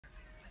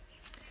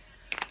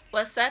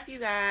What's up, you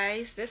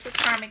guys? This is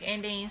Karmic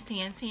Endings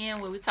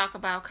 1010, where we talk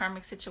about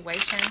karmic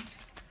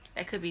situations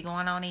that could be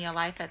going on in your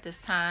life at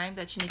this time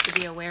that you need to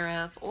be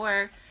aware of,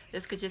 or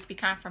this could just be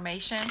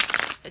confirmation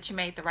that you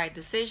made the right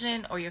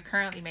decision or you're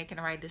currently making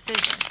the right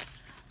decision.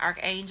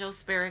 Archangels,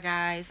 spirit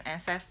guides,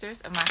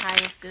 ancestors of my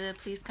highest good,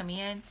 please come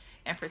in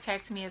and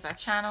protect me as I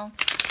channel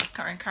this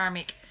current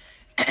karmic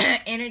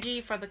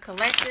energy for the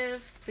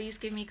collective. Please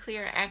give me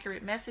clear,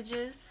 accurate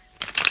messages.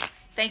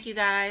 Thank you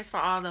guys for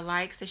all the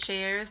likes, the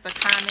shares, the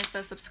comments,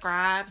 the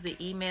subscribes, the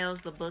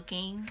emails, the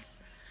bookings.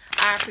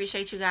 I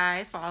appreciate you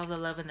guys for all the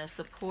love and the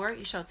support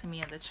you show to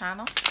me in the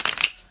channel.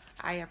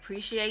 I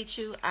appreciate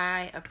you.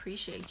 I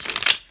appreciate you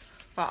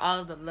for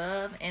all the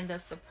love and the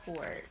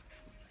support.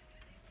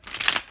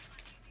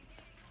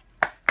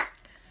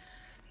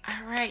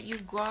 All right, you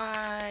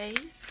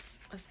guys.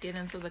 Let's get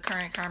into the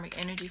current karmic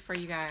energy for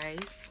you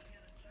guys.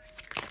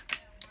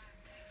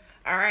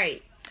 All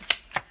right.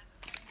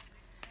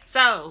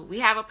 So,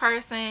 we have a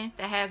person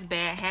that has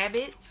bad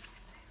habits.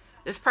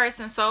 This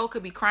person's soul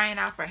could be crying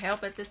out for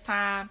help at this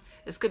time.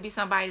 This could be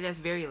somebody that's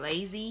very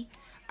lazy.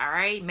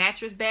 Alright,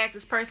 mattress back.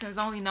 This person is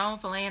only known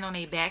for laying on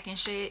their back and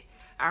shit.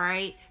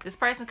 Alright, this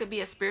person could be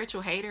a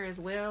spiritual hater as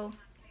well.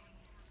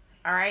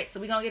 Alright,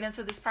 so we're going to get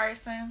into this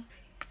person.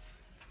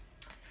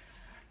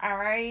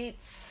 Alright.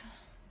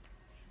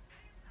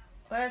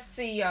 Let's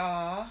see,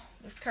 y'all.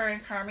 This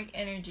current karmic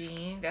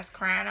energy that's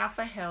crying out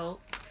for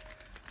help.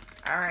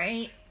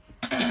 Alright.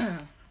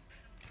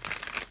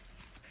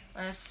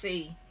 Let's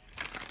see.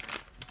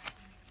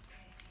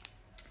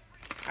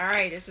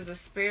 Alright, this is a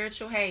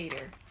spiritual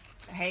hater.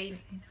 A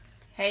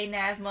hating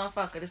ass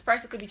motherfucker. This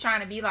person could be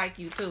trying to be like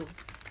you too.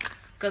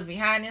 Because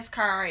behind this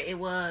card, it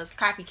was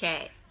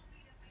copycat.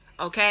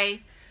 Okay?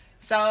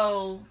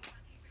 So,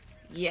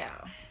 yeah.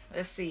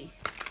 Let's see.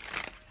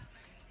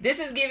 This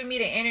is giving me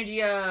the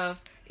energy of,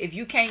 if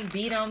you can't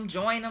beat them,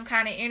 join them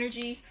kind of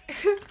energy.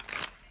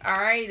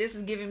 Alright, this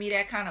is giving me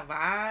that kind of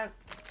vibe.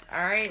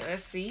 Alright,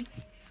 let's see.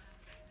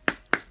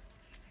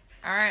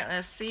 Alright,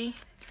 let's see.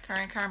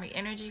 Current karmic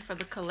energy for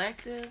the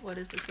collective. What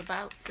is this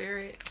about,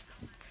 spirit?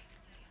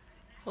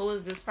 Who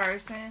is this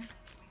person?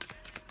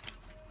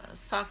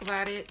 Let's talk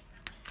about it.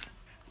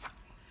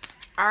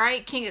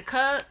 Alright, King of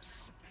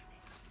Cups.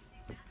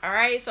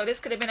 Alright, so this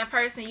could have been a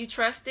person you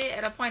trusted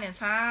at a point in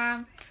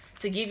time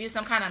to give you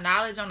some kind of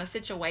knowledge on the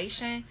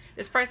situation.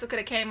 This person could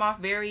have came off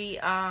very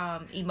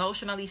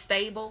emotionally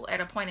stable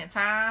at a point in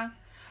time.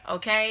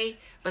 Okay,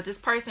 but this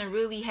person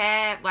really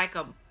had like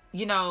a,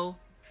 you know,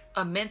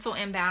 a mental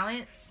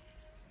imbalance.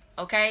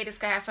 Okay, this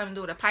could have something to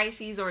do with a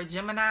Pisces or a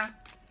Gemini.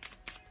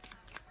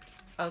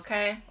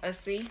 Okay, let's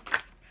see.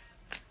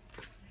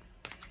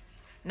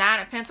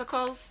 Nine of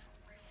Pentacles.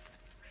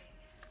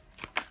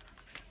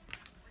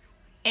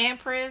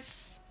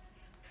 Empress.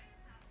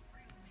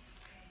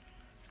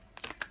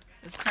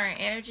 This current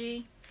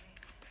energy.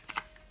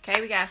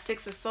 Okay, we got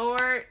Six of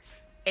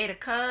Swords, Eight of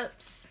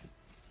Cups.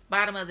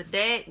 Bottom of the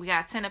deck, we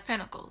got Ten of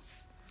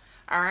Pentacles.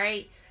 All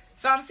right.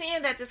 So I'm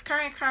seeing that this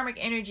current karmic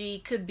energy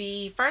could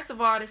be, first of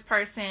all, this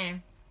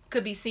person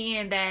could be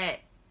seeing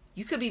that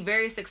you could be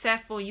very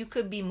successful. You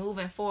could be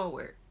moving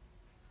forward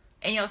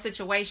in your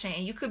situation.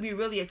 And you could be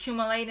really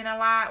accumulating a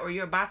lot, or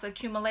you're about to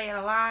accumulate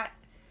a lot.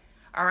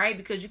 All right.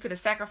 Because you could have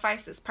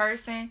sacrificed this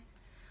person.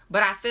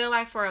 But I feel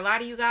like for a lot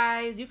of you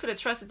guys, you could have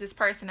trusted this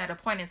person at a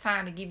point in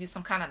time to give you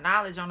some kind of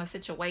knowledge on a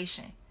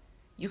situation.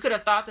 You could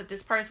have thought that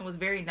this person was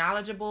very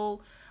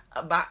knowledgeable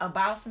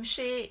about some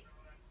shit.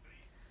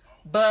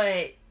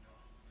 But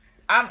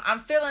I'm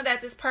feeling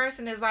that this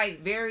person is like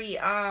very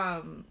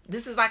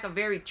this is like a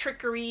very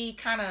trickery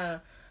kind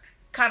of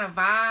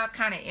vibe,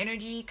 kind of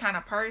energy, kind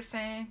of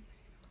person.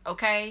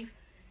 Okay?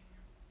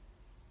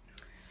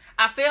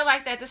 I feel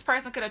like that this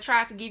person could have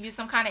tried to give you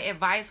some kind of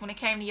advice when it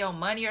came to your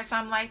money or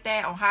something like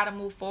that, on how to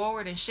move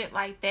forward and shit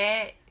like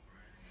that.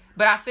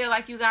 But I feel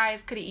like you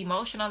guys could have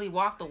emotionally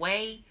walked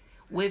away,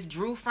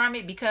 withdrew from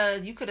it,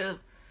 because you could have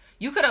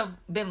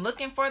been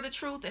looking for the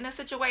truth in a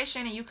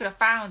situation and you could have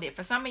found it.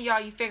 For some of y'all,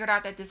 you figured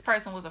out that this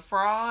person was a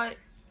fraud.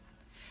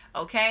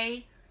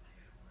 Okay?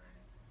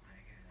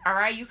 All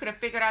right? You could have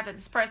figured out that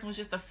this person was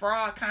just a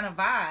fraud kind of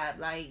vibe.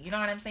 Like, you know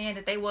what I'm saying?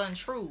 That they wasn't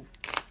true.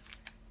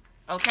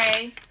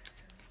 Okay?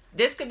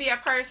 This could be a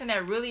person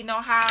that really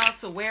know how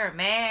to wear a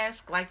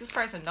mask. Like, this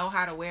person know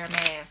how to wear a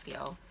mask,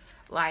 yo.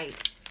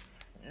 Like,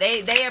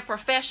 they are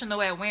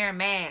professional at wearing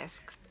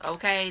masks.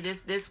 Okay?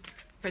 This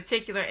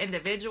particular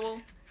individual.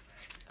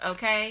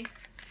 Okay,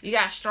 you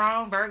got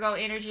strong Virgo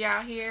energy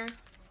out here.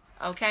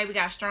 Okay, we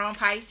got strong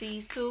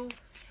Pisces too,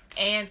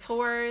 and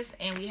Taurus,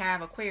 and we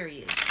have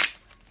Aquarius.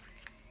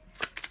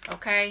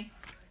 Okay,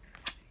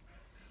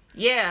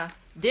 yeah,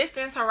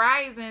 distance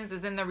horizons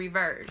is in the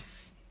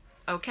reverse.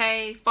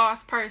 Okay,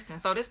 false person.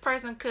 So this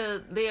person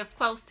could live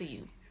close to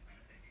you.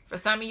 For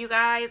some of you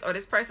guys, or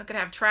this person could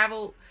have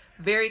traveled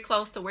very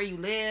close to where you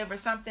live or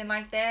something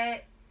like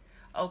that.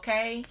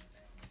 Okay,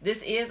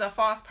 this is a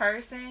false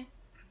person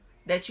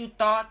that you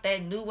thought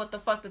that knew what the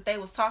fuck that they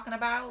was talking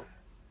about.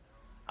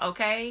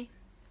 Okay,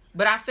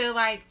 But I feel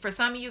like for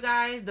some of you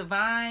guys,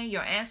 divine,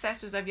 your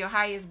ancestors of your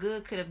highest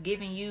good could have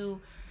given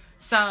you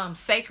some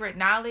sacred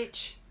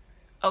knowledge,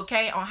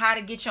 okay, on how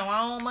to get your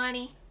own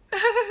money.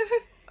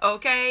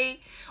 Okay,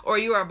 or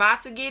you're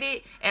about to get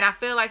it, and I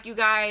feel like you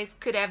guys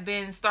could have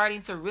been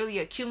starting to really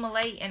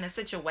accumulate in a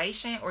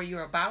situation, or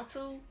you're about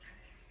to.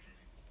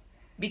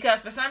 Because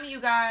for some of you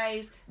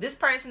guys, this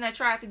person that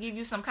tried to give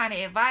you some kind of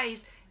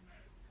advice,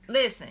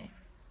 listen,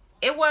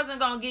 it wasn't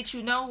gonna get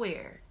you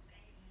nowhere.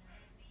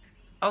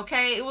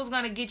 Okay, it was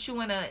gonna get you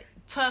in a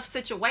tough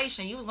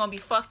situation. You was gonna be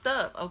fucked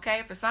up.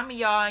 Okay, for some of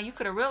y'all, you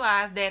could have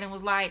realized that and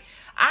was like,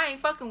 I ain't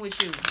fucking with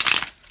you.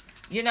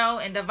 You know,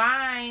 and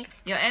divine,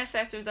 your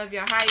ancestors of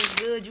your highest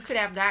good, you could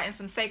have gotten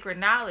some sacred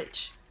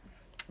knowledge.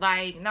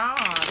 Like, nah,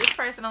 this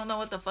person don't know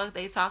what the fuck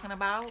they talking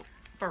about.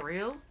 For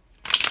real.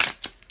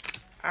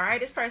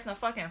 Alright, this person a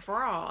fucking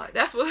fraud.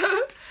 That's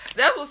what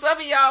some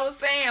of y'all was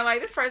saying. Like,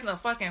 this person a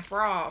fucking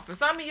fraud. For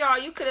some of y'all,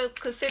 you could have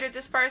considered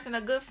this person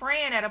a good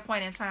friend at a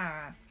point in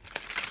time.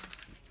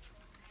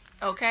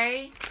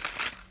 Okay?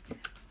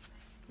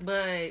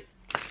 But,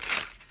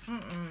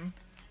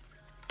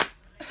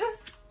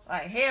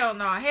 like, hell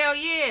no. Hell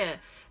yeah.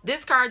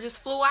 This card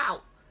just flew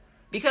out.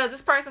 Because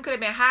this person could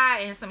have been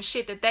hiding some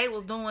shit that they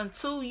was doing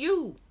to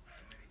you.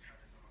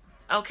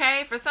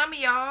 Okay? For some of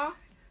y'all,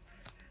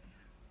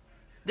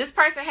 this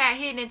person had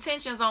hidden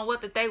intentions on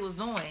what that they was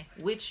doing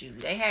with you.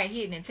 They had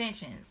hidden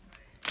intentions.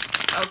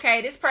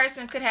 Okay? This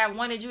person could have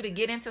wanted you to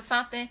get into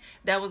something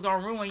that was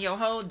going to ruin your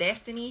whole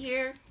destiny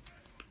here.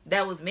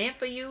 That was meant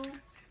for you.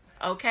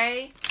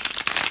 Okay?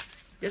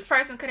 This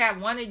person could have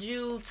wanted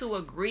you to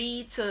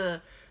agree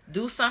to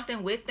do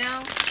something with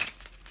them.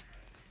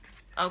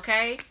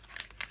 Okay?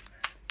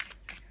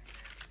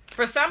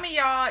 For some of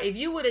y'all, if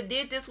you would have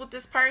did this with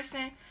this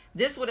person,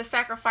 this would have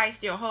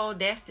sacrificed your whole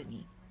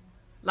destiny.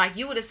 Like,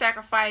 you would have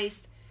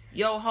sacrificed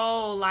your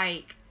whole,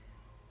 like,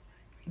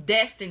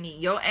 destiny,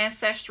 your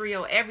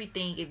ancestral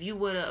everything, if you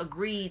would have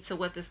agreed to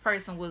what this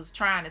person was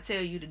trying to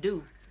tell you to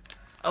do.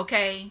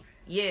 Okay?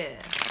 Yeah.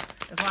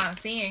 That's what I'm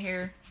seeing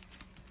here.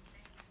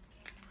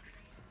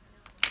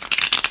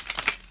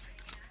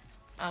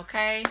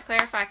 Okay?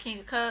 Clarify King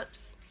of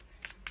Cups.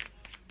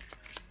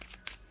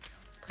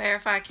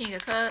 Clarify King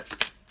of Cups.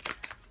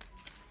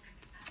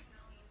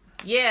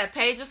 Yeah,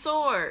 Page of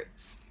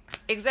Swords.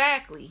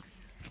 Exactly.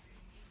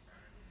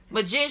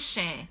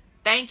 Magician.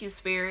 Thank you,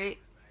 Spirit.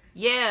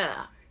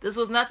 Yeah. This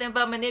was nothing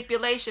but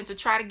manipulation to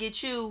try to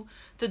get you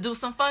to do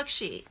some fuck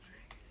shit.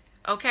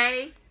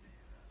 Okay?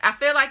 I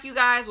feel like you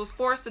guys was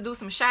forced to do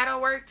some shadow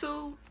work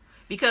too.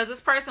 Because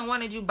this person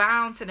wanted you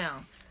bound to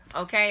them.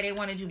 Okay? They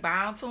wanted you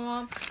bound to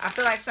them. I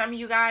feel like some of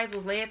you guys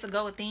was led to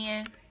go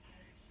within.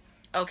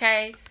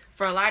 Okay?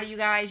 For a lot of you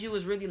guys, you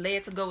was really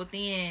led to go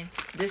within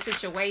this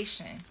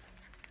situation.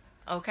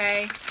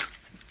 Okay?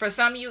 For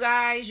some of you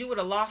guys, you would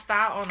have lost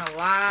out on a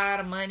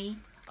lot of money,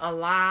 a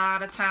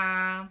lot of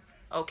time.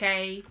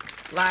 Okay?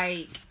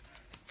 Like,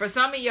 for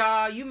some of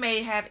y'all, you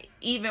may have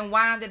even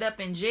winded up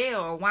in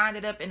jail or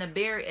winded up in a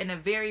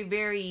very,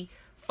 very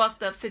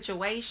fucked up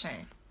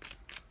situation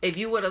if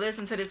you would have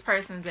listened to this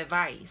person's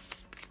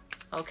advice.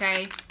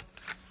 Okay?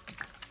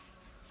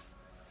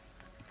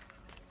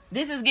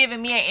 This is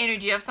giving me an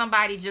energy of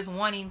somebody just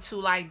wanting to,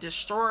 like,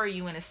 destroy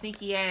you in a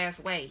sneaky ass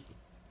way.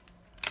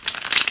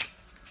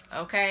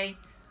 Okay?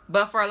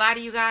 But for a lot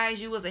of you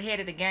guys, you was ahead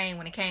of the game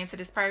when it came to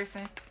this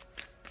person.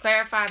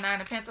 Clarify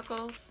Nine of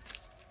Pentacles.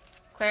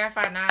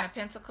 Clarify Nine of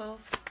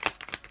Pentacles.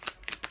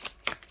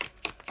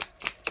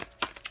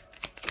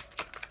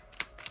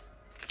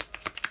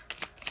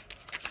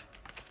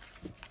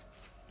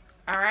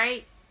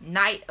 Alright.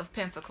 Knight of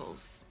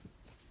Pentacles.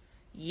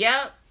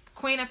 Yep.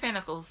 Queen of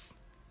Pentacles.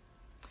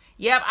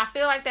 Yep. I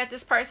feel like that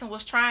this person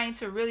was trying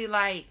to really,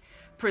 like,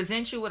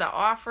 present you with an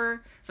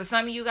offer. For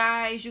some of you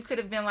guys, you could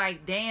have been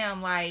like,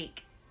 damn,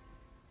 like,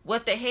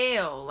 what the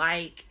hell?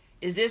 Like,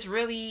 is this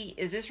really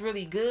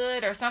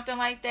good or something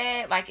like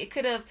that? Like, it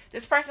could have,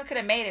 this person could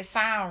have made it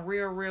sound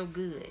real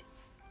good.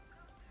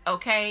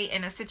 Okay,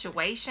 in a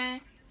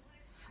situation.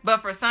 But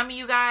for some of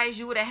you guys,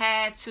 you would have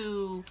had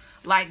to,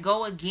 like,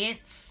 go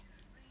against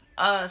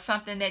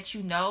something that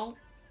you know,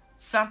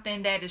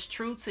 something that is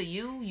true to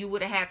you. You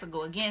would have had to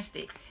go against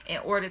it in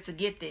order to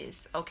get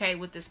this, okay,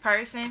 with this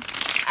person.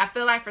 I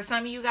feel like for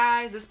some of you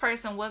guys, this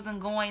person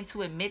wasn't going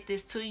to admit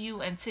this to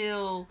you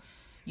until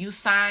you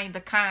signed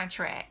the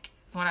contract.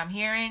 That's what I'm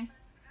hearing.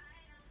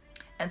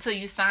 Until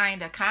you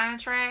signed the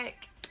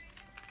contract.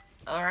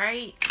 All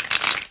right.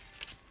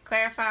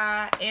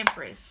 Clarify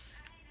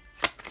Empress.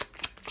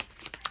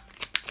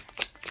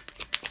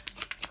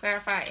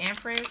 Clarify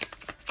Empress.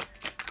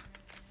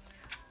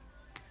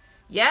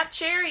 Yep,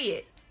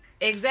 Chariot.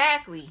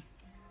 Exactly.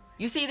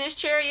 You see this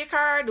Chariot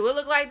card? Do it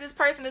look like this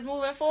person is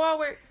moving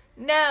forward?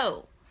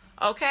 No.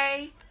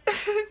 Okay.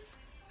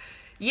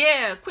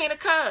 Yeah, Queen of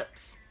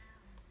Cups.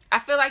 I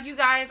feel like you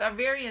guys are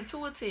very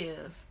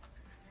intuitive.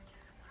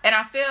 And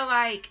I feel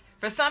like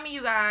for some of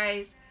you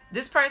guys,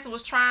 this person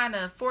was trying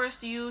to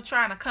force you,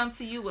 trying to come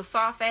to you with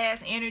soft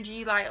ass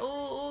energy. Like,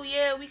 oh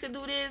yeah, we could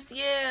do this.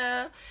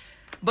 Yeah.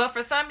 But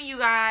for some of you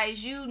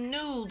guys, you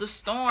knew the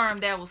storm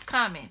that was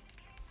coming.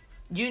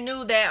 You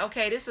knew that,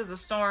 okay, this is a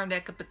storm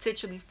that could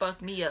potentially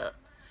fuck me up.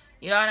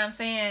 You know what I'm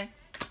saying?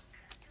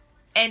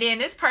 And then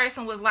this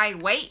person was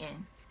like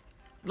waiting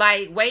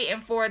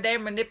for their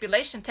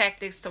manipulation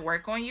tactics to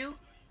work on you.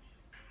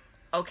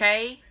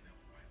 Okay?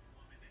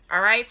 All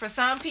right? For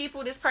some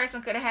people, this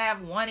person could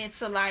have wanted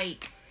to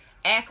like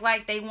act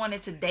like they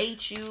wanted to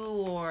date you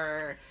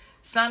or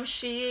some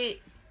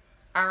shit.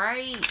 All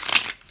right?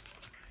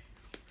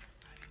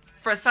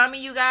 For some of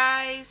you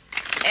guys,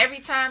 every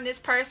time this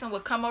person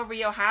would come over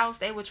your house,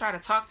 they would try to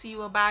talk to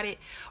you about it.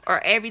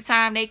 Or every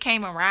time they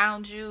came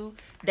around you,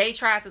 they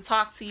tried to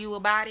talk to you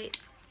about it.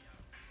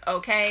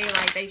 Okay?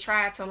 Like they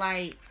tried to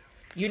like,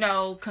 you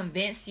know,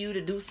 convince you to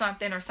do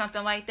something or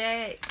something like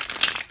that.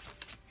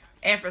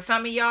 And for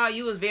some of y'all,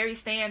 you was very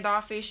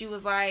standoffish. You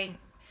was like,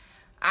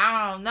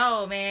 I don't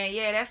know, man.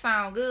 Yeah, that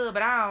sounds good,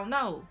 but I don't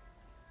know.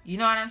 You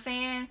know what I'm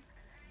saying?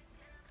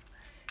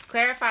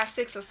 Clarify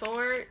 6 of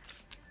Swords.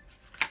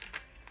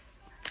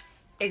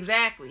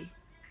 Exactly.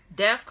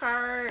 Death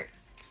card.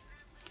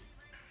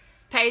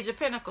 Page of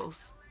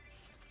Pentacles.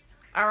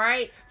 All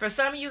right. For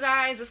some of you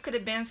guys, this could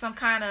have been some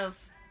kind of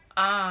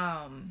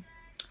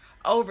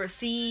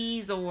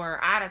overseas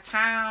or out of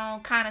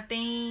town kind of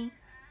thing.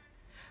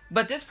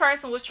 But this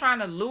person was trying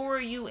to lure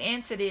you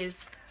into this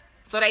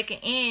so they can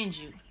end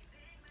you.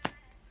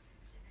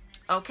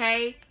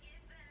 Okay?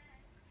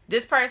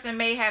 This person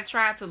may have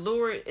trying to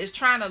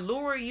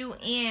lure you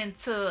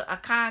into a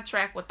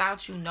contract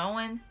without you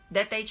knowing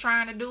that they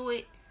trying to do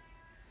it.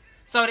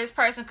 So this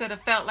person could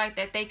have felt like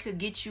that they could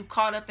get you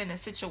caught up in a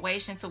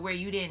situation to where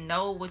you didn't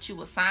know what you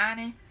were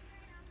signing.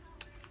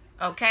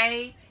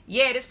 Okay?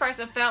 Yeah, this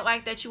person felt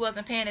like that you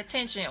wasn't paying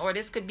attention, or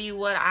this could be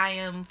what I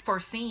am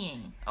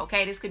foreseeing.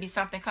 Okay? This could be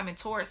something coming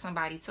towards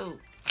somebody too.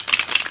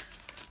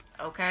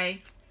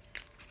 Okay?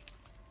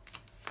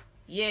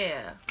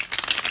 Yeah.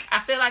 I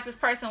feel like this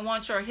person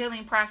wants your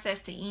healing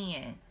process to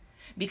end.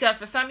 Because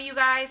for some of you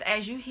guys,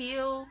 as you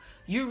heal,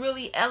 you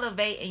really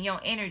elevate in your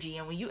energy.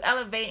 And when you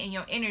elevate in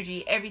your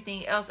energy,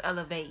 everything else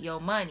elevate. Your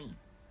money,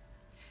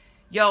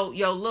 your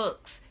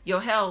looks,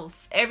 your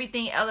health,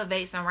 everything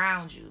elevates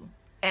around you.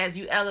 As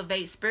you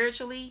elevate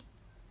spiritually,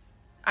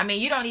 I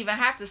mean, you don't even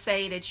have to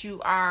say that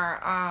you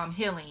are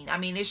healing. I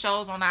mean, it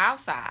shows on the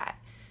outside.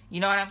 You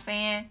know what I'm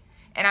saying?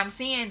 And I'm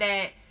seeing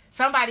that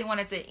somebody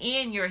wanted to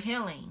end your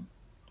healing.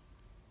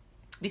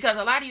 Because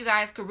a lot of you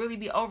guys could really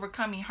be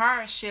overcoming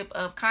hardship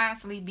of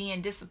constantly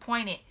being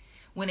disappointed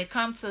when it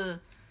comes to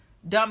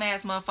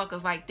dumbass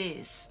motherfuckers like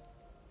this.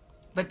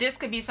 But this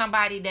could be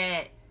somebody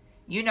that,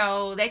 you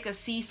know, they could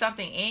see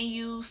something in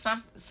you,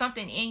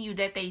 something in you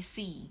that they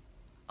see.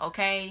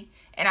 Okay?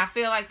 And I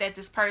feel like that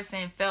this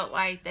person felt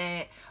like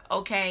that,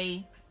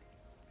 okay,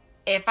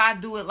 if I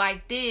do it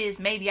like this,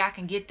 maybe I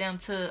can get them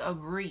to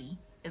agree,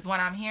 is what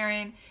I'm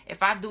hearing.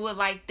 If I do it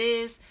like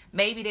this,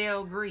 maybe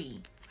they'll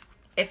agree.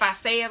 If I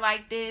say it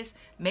like this,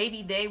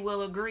 maybe they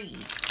will agree.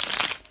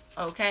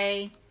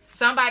 Okay?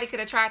 Somebody could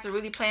have tried to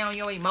really play on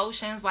your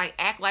emotions, like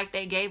act like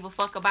they gave a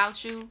fuck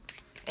about you.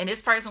 And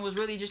this person was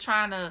really just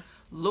trying to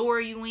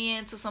lure you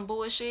into some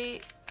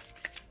bullshit.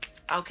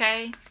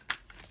 Okay?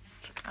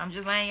 I'm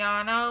just letting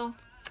y'all know.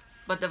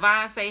 But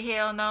Divine say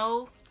hell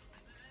no.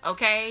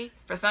 Okay?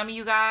 For some of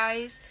you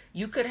guys,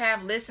 you could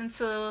have listened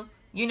to,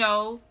 you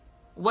know,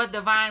 what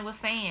Divine was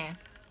saying.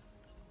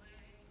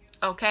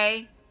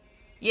 Okay?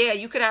 Yeah,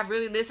 you could have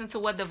really listened to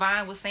what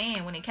Divine was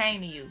saying when it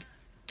came to you.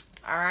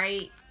 All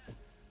right?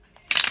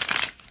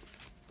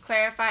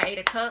 Clarify 8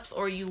 of Cups,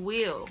 or you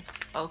will.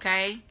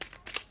 Okay?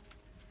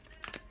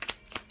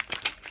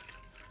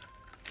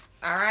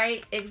 All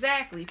right?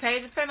 Exactly.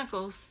 Page of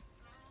Pentacles.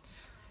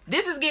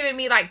 This is giving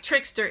me like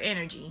trickster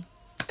energy.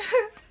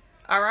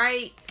 All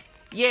right?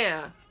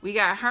 Yeah. We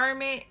got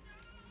Hermit.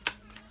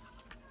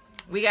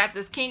 We got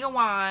this King of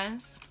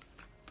Wands.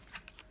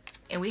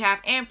 And we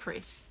have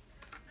Empress.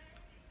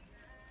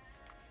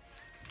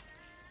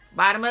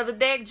 Bottom of the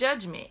deck,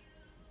 Judgment.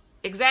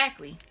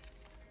 Exactly.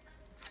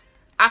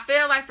 I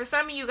feel like for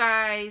some of you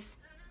guys,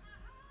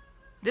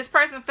 this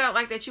person felt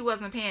like that you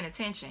wasn't paying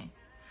attention.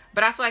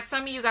 But I feel like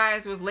some of you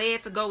guys was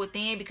led to go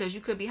within, because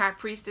you could be High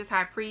Priestess,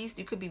 High Priest.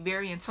 You could be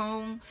very in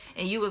tune,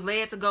 and you was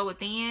led to go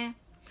within.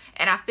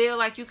 And I feel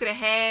like you could have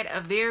had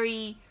a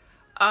very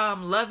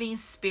loving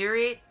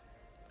spirit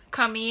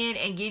come in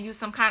and give you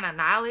some kind of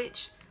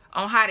knowledge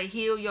on how to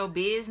heal your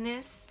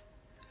business.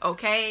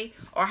 Okay?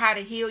 Or how to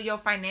heal your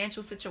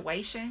financial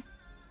situation.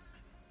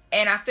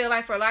 And I feel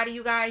like for a lot of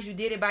you guys, you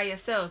did it by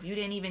yourself. You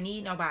didn't even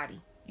need nobody.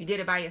 You did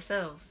it by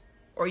yourself.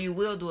 Or you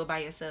will do it by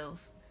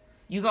yourself.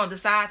 You're going to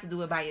decide to do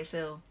it by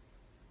yourself.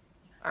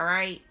 All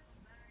right?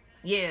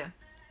 Yeah.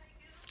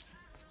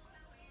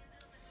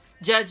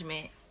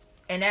 Judgment.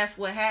 And that's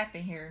what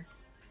happened here.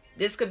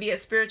 This could be a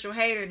spiritual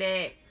hater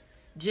that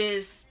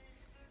just,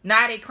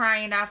 now they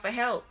crying out for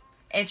help.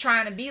 And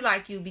trying to be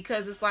like you,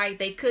 because it's like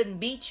they couldn't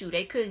beat you.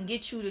 They couldn't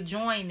get you to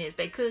join this.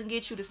 They couldn't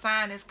get you to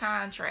sign this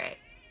contract.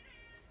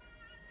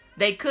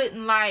 They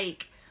couldn't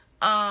like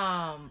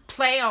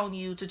play on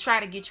you to try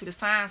to get you to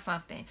sign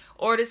something,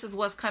 or this is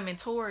what's coming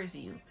towards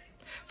you.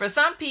 For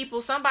some people,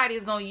 somebody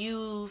is going to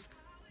use,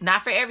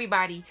 not for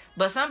everybody,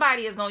 but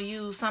somebody is going to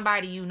use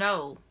somebody you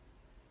know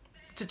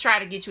to try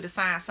to get you to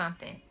sign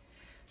something.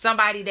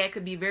 Somebody that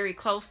could be very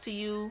close to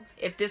you.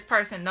 If this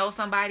person knows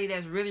somebody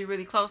that's really,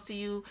 really close to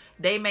you,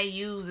 they may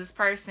use this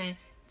person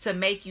to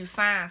make you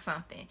sign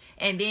something.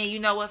 And then you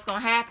know what's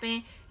going to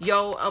happen?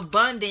 Your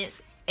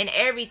abundance and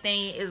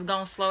everything is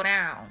going to slow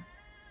down.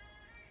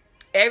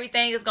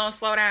 Everything is going to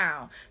slow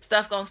down.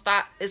 Stuff going to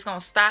stop. It's going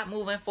to stop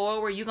moving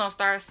forward. You're going to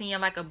start seeing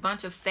like a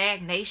bunch of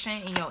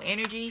stagnation in your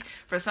energy.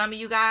 For some of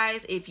you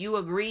guys, if you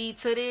agreed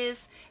to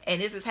this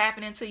and this is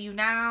happening to you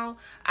now,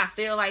 I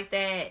feel like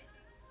that,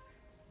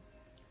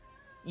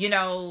 you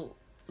know,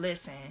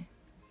 listen,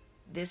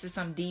 this is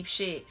some deep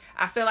shit.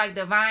 I feel like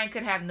divine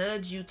could have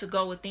nudged you to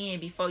go within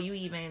before you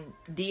even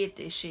did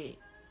this shit.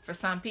 For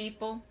some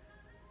people.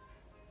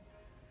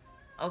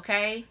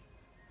 Okay?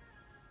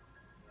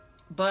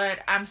 But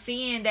I'm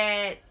seeing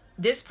that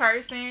this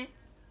person,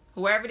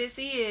 whoever this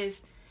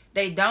is,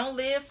 they don't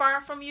live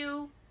far from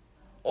you,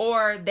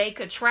 or they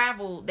could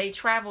travel. They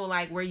travel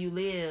like where you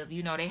live.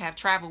 You know, they have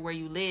traveled where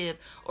you live,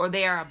 or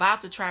they are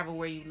about to travel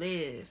where you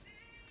live.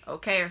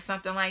 Okay, or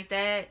something like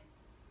that.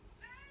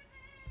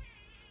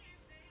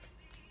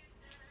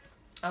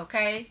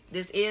 Okay,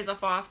 this is a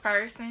false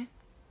person.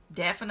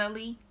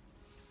 Definitely.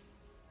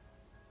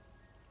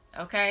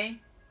 Okay.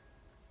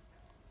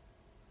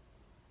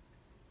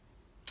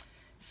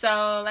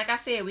 So, like I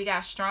said, we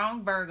got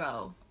strong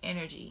Virgo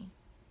energy.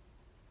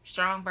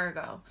 Strong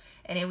Virgo.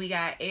 And then we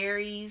got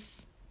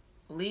Aries,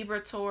 Libra,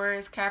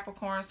 Taurus,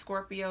 Capricorn,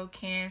 Scorpio,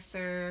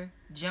 Cancer,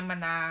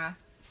 Gemini.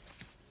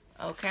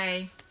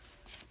 Okay.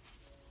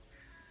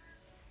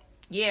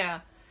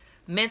 Yeah.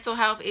 Mental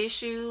health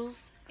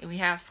issues. And we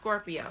have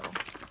Scorpio.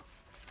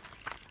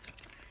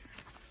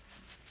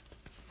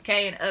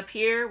 Okay, and up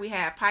here we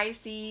have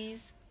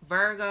Pisces,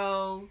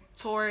 Virgo,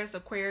 Taurus,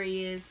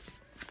 Aquarius.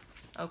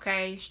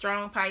 Okay,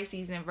 strong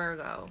Pisces and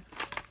Virgo.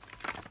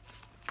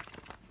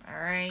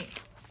 All right.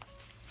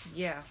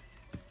 Yeah.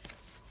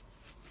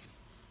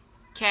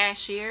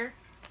 Cashier.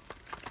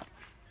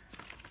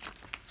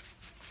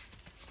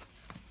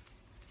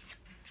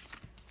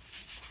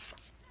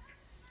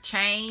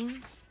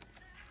 Chains.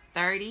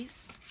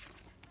 30s.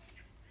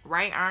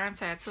 Right arm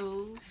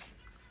tattoos.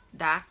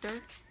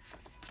 Doctor.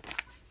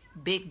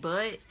 Big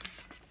butt.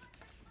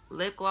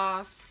 Lip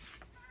gloss.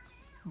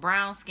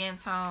 Brown skin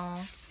tone.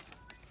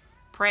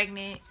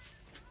 Pregnant.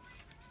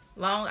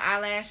 Long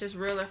eyelashes,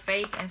 real or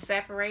fake, and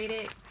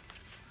separated.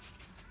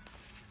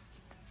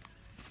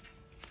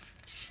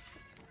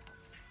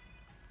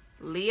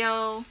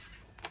 Leo.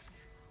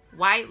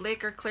 White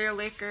liquor, clear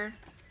liquor.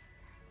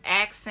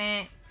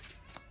 Accent.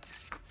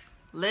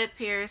 Lip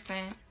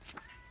piercing.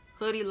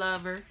 Hoodie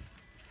lover.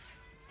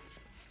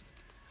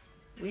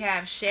 We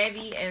have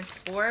Chevy and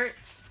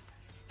sports.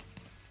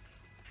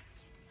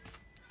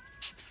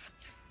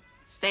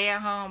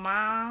 Stay-at-home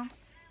mom.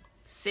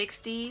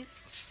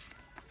 60s.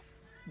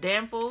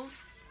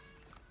 Dimples.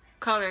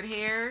 Colored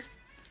hair.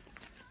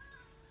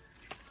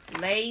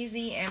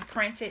 Lazy and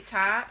printed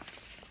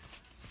tops.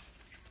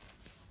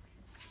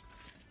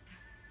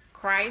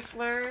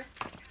 Chrysler.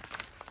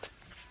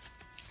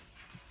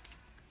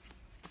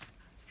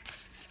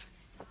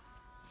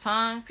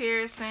 Tongue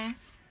piercing.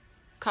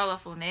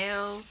 Colorful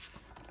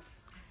nails.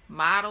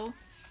 Model.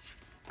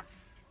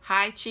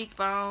 High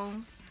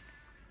cheekbones.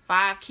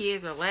 5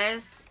 kids or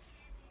less.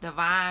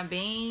 Divine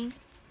being.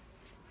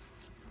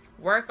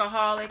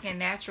 Workaholic and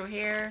natural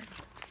hair.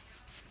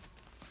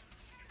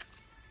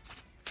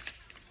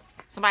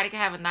 Somebody can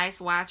have a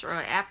nice watch or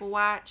an Apple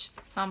Watch.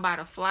 Some about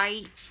a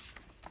flight.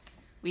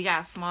 We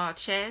got small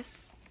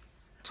chest.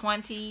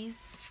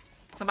 20s.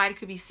 Somebody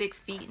could be 6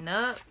 feet and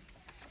up.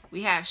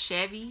 We have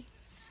Chevy.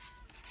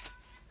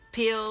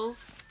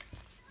 Pills.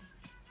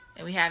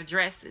 And we have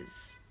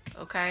dresses.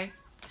 Okay.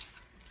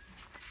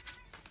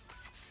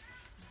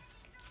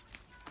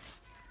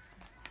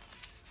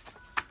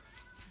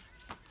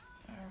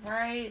 All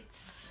right.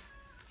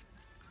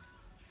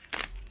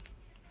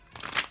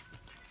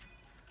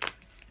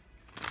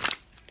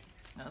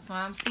 That's what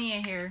I'm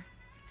seeing here.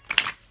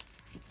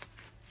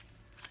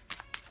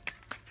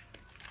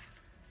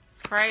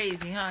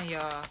 Crazy, huh,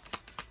 y'all?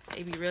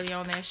 They be really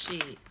on that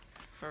shit.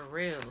 For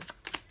real.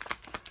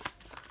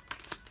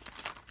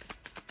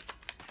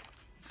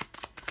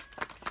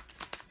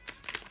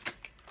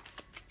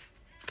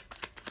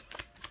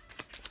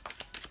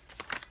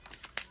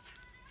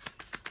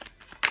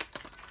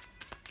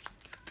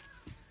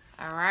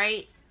 All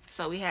right.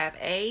 So we have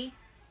A.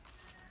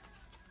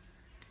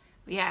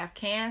 We have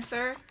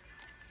Cancer.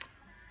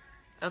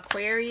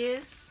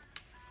 Aquarius.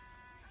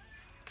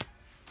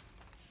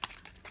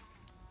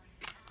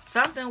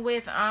 Something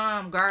with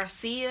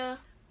Garcia.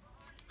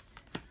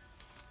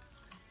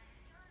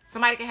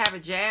 Somebody could have a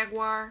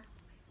Jaguar.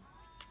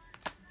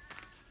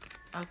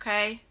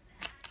 Okay.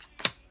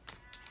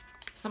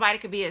 Somebody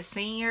could be a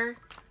senior.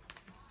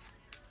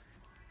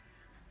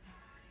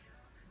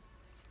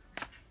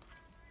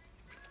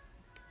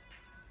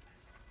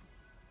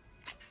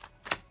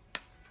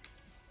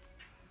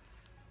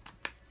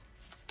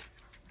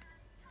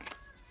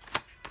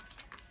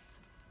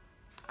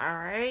 All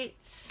right.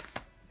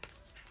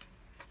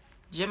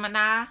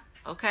 Gemini.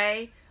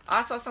 Okay.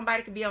 Also,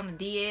 somebody could be on the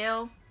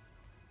DL.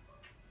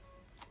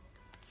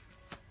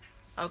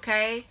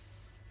 Okay.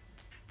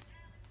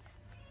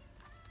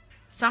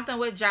 Something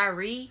with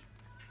Jari.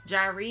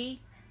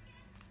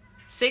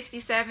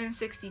 67,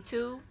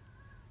 62,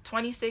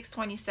 26,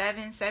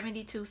 27,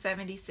 72,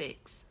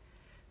 76.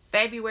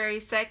 February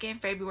 2nd,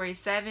 February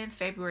 7th,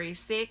 February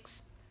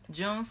 6th,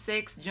 June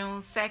 6th, June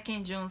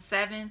 2nd, June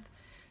 7th,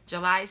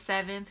 July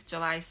 7th,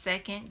 July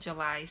 2nd,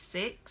 July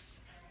 6th.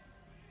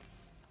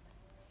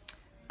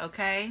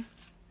 Okay.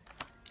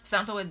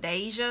 Something with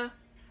Deja.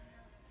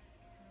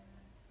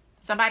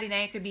 Somebody's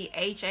name could be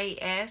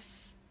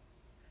H-A-S.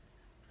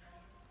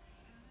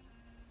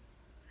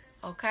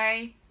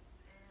 Okay.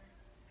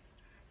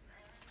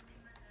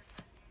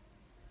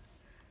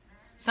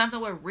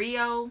 Something with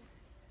Rio.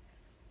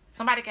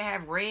 Somebody can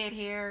have red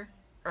hair,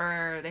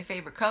 or their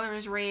favorite color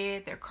is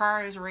red. Their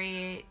car is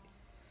red.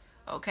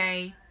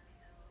 Okay.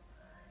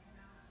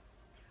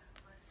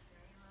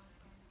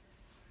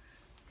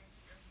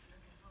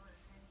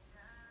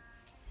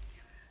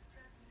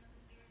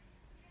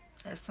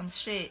 That's some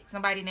shit.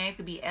 Somebody's name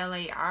could be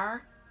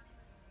L-A-R.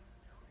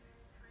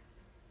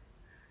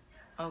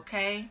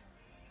 Okay.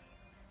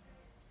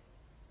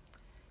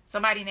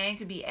 Somebody's name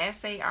could be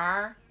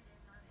S-A-R.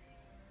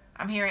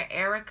 I'm hearing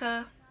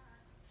Erica.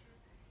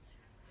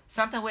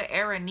 Something with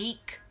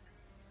Eronique.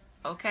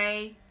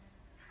 Okay.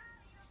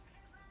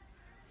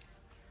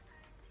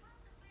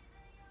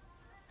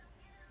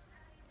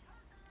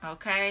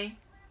 Okay.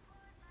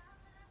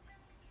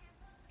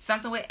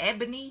 Something with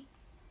Ebony.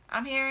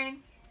 I'm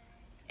hearing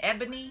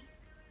Ebony.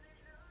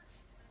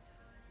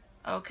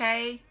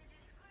 Okay.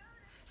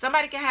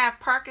 Somebody can have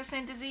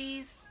Parkinson's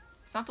disease.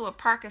 Something with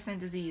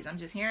Parkinson's disease. I'm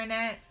just hearing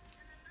that.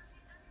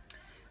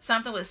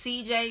 Something with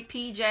CJ,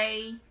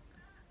 PJ.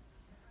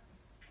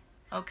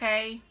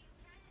 Okay.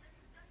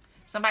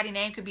 Somebody's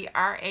name could be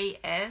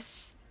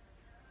R-A-S.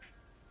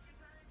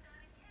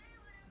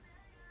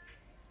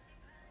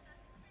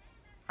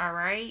 All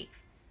right.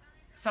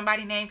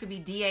 Somebody's name could be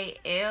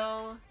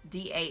D-A-L,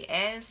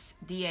 D-A-S,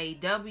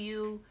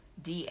 D-A-W,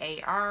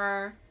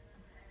 D-A-R.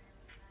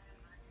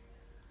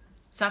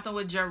 Something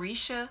with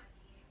Jarisha.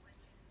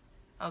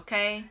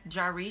 Okay.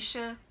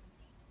 Jarisha.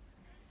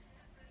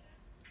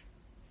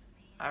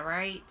 All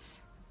right.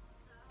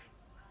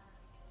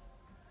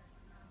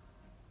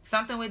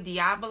 Something with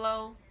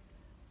Diablo.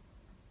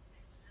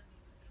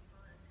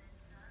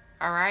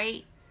 All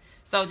right.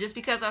 So just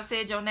because I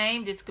said your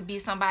name, this could be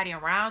somebody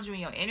around you in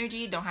your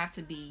energy. It don't have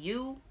to be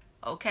you.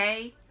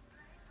 Okay.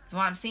 So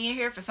what I'm seeing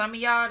here, for some of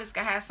y'all, this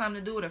could have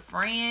something to do with a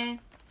friend.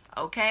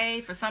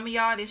 Okay. For some of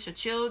y'all, this your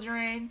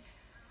children.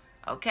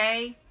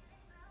 Okay.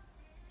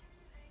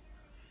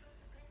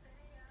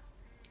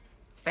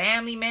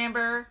 Family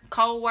member,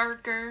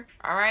 co-worker.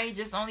 All right.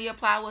 Just only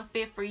apply what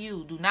fit for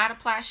you. Do not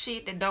apply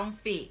shit that don't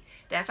fit.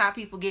 That's how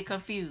people get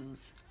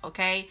confused.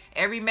 Okay.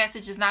 Every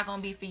message is not going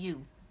to be for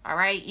you. All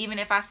right. Even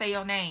if I say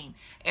your name,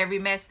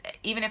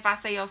 even if I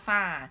say your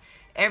sign,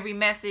 every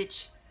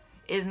message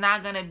is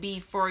not going to be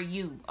for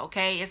you.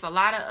 Okay. It's a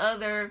lot of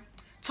other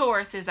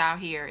Tauruses out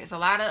here. It's a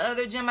lot of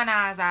other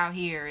Geminis out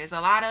here. It's a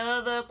lot of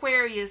other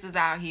Aquariuses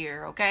out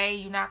here. Okay.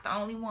 You're not the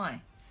only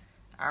one.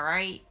 All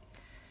right.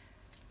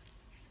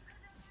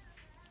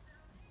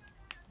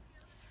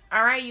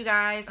 All right, you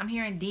guys. I'm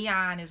hearing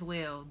Dion as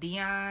well.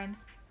 Dion.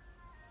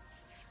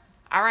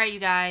 All right,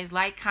 you guys.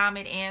 Like,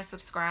 comment, and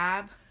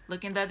subscribe.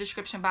 Look in the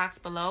description box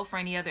below for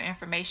any other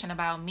information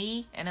about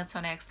me. And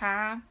until next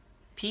time,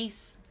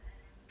 peace.